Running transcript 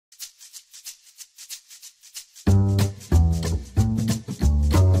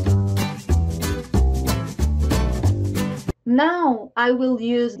Now I will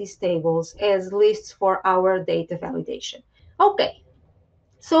use these tables as lists for our data validation. Okay,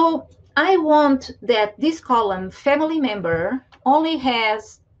 so I want that this column, family member, only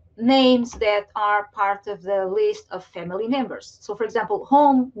has names that are part of the list of family members. So for example,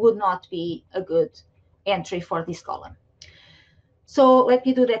 home would not be a good entry for this column. So let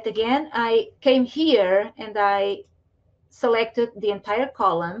me do that again. I came here and I selected the entire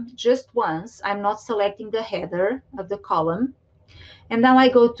column just once. I'm not selecting the header of the column. And now I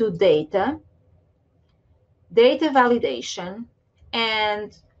go to data validation,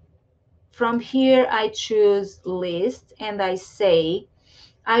 and from here I choose list, and I say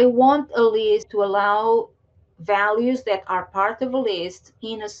I want a list to allow values that are part of a list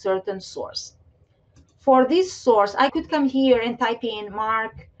in a certain source. For this source, I could come here and type in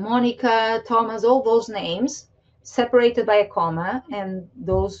Mark, Monica, Thomas, all those names separated by a comma, and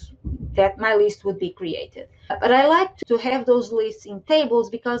that my list would be created. But I like to have those lists in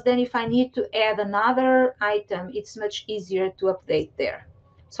tables, because then if I need to add another item, it's much easier to update there.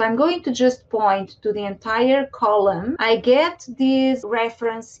 So I'm going to just point to the entire column. I get this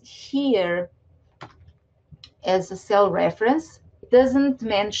reference here as a cell reference. It doesn't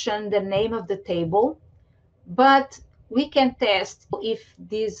mention the name of the table, but we can test if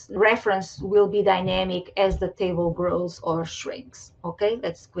this reference will be dynamic as the table grows or shrinks. Okay,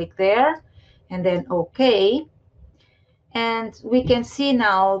 let's click there and then OK. And we can see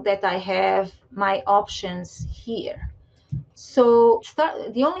now that I have my options here. So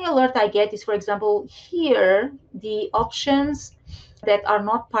the only alert I get is, for example, here, the options that are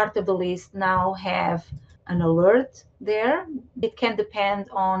not part of the list now have an alert there. It can depend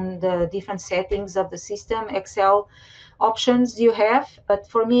on the different settings of the system, Excel options you have. But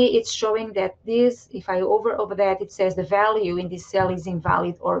for me, it's showing that this, if I hover over that, it says the value in this cell is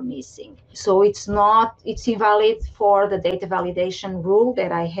invalid or missing. So it's invalid for the data validation rule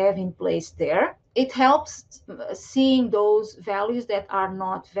that I have in place there. It helps seeing those values that are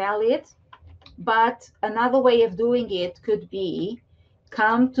not valid. But another way of doing it could be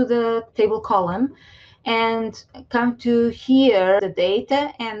come to the table column and come to here, the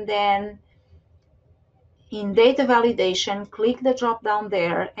data, and then in data validation, click the drop down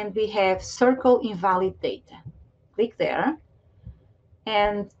there, and we have circle invalid data. Click there.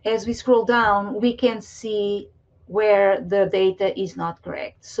 And as we scroll down, we can see where the data is not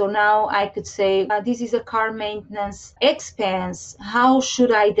correct. So now I could say, this is a car maintenance expense. How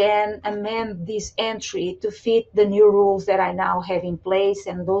should I then amend this entry to fit the new rules that I now have in place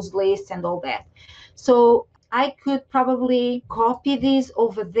and those lists and all that? So I could probably copy this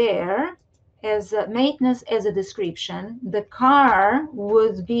over there as a maintenance as a description. The car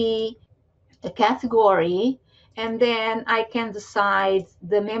would be a category, and then I can decide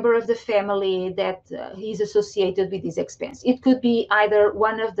the member of the family that is associated with this expense. It could be either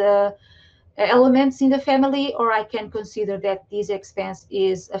one of the elements in the family, or I can consider that this expense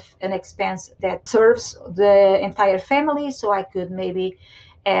is an expense that serves the entire family, so I could maybe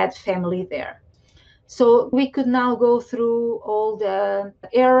add family there. So we could now go through all the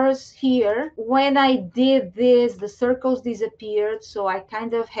errors here. When I did this, the circles disappeared, so I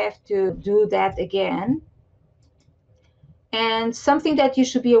kind of have to do that again. And something that you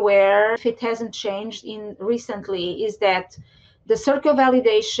should be aware, if it hasn't changed recently, is that the circle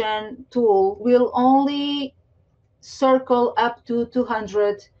validation tool will only circle up to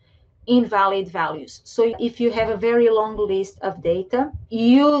 200 invalid values. So if you have a very long list of data,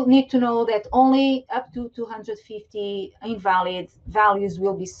 you need to know that only up to 250 invalid values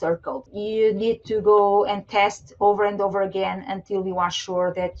will be circled. You need to go and test over and over again until you are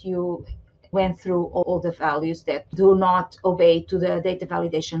sure that you went through all the values that do not obey to the data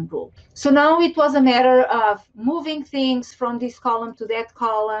validation rule. So now it was a matter of moving things from this column to that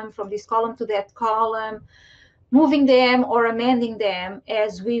column, from this column to that column, moving them or amending them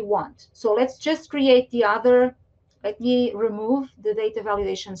as we want. So let's just create the other. Let me remove the data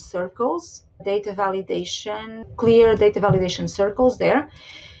validation circles, data validation, clear data validation circles there.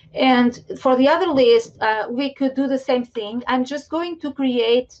 And for the other list, we could do the same thing. I'm just going to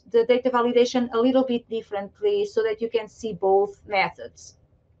create the data validation a little bit differently so that you can see both methods.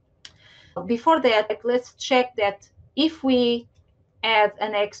 Before that, let's check that if we add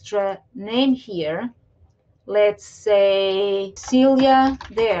an extra name here, let's say Celia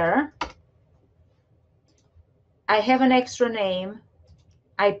there, I have an extra name.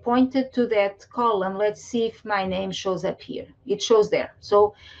 I pointed to that column. Let's see if my name shows up here. It shows there.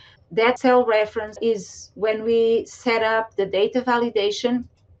 So that cell reference is when we set up the data validation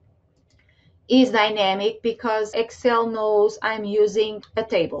is dynamic because Excel knows I'm using a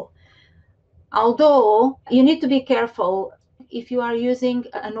table. Although you need to be careful, if you are using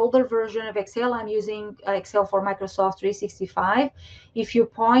an older version of Excel, I'm using Excel for Microsoft 365. If you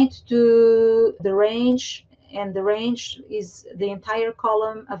point to the range, and the range is the entire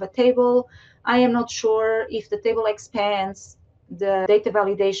column of a table, I am not sure if the table expands, the data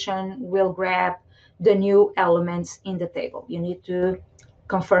validation will grab the new elements in the table. You need to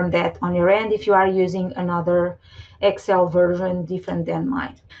confirm that on your end if you are using another Excel version different than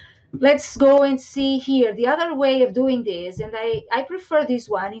mine. Let's go and see here the other way of doing this, and I prefer this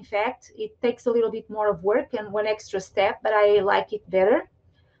one. In fact, it takes a little bit more of work and one extra step, but I like it better.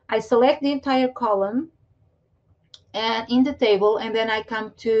 I select the entire column and in the table, and then I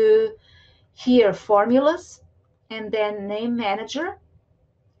come to here, formulas, and then name manager,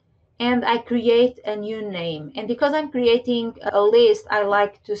 and I create a new name. And because I'm creating a list, I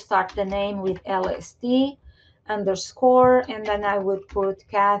like to start the name with LST underscore, and then I would put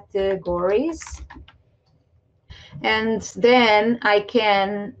categories. And then I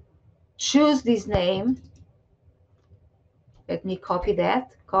can choose this name. Let me copy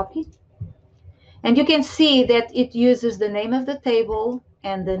that, copy. And you can see that it uses the name of the table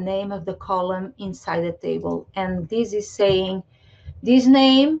and the name of the column inside the table. And this is saying this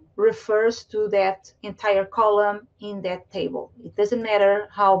name refers to that entire column in that table. It doesn't matter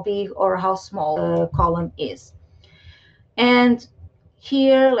how big or how small the column is. And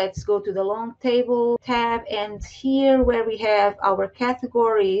here, let's go to the long table tab, and here where we have our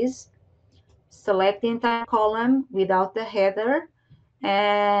categories, select the entire column without the header,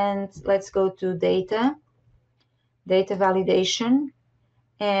 and let's go to data validation,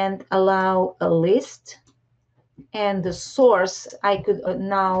 and allow a list. And the source, I could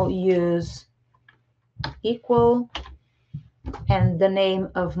now use equal and the name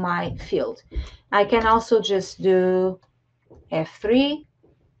of my field. I can also just do F3,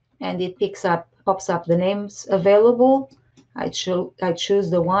 and it pops up the names available. I choose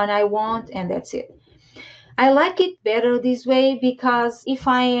the one I want, and that's it. I like it better this way because if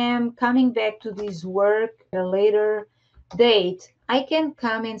I am coming back to this work at a later date, I can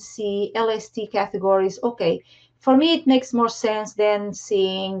come and see LST categories. Okay, for me, it makes more sense than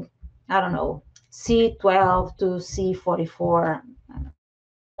seeing, I don't know, C12 to C44,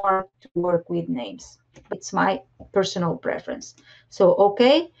 more to work with names. It's my personal preference. So,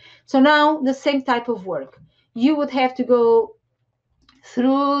 okay, so now the same type of work. You would have to go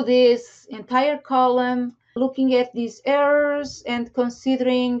through this entire column, looking at these errors and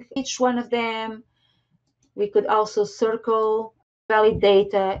considering each one of them. We could also circle valid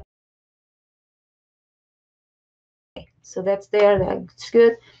data. So that's there, that's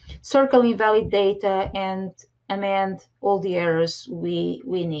good. Circle invalid data and amend all the errors we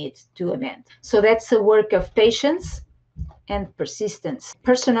need to amend. So that's a work of patience and persistence,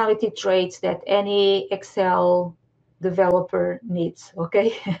 personality traits that any Excel developer needs,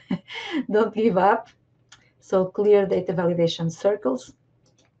 okay? Don't give up. So clear data validation circles.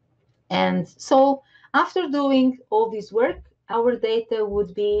 And so after doing all this work, our data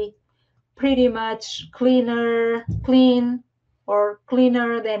would be pretty much clean or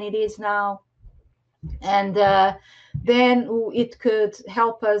cleaner than it is now. And then it could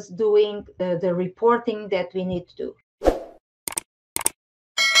help us doing the reporting that we need to do.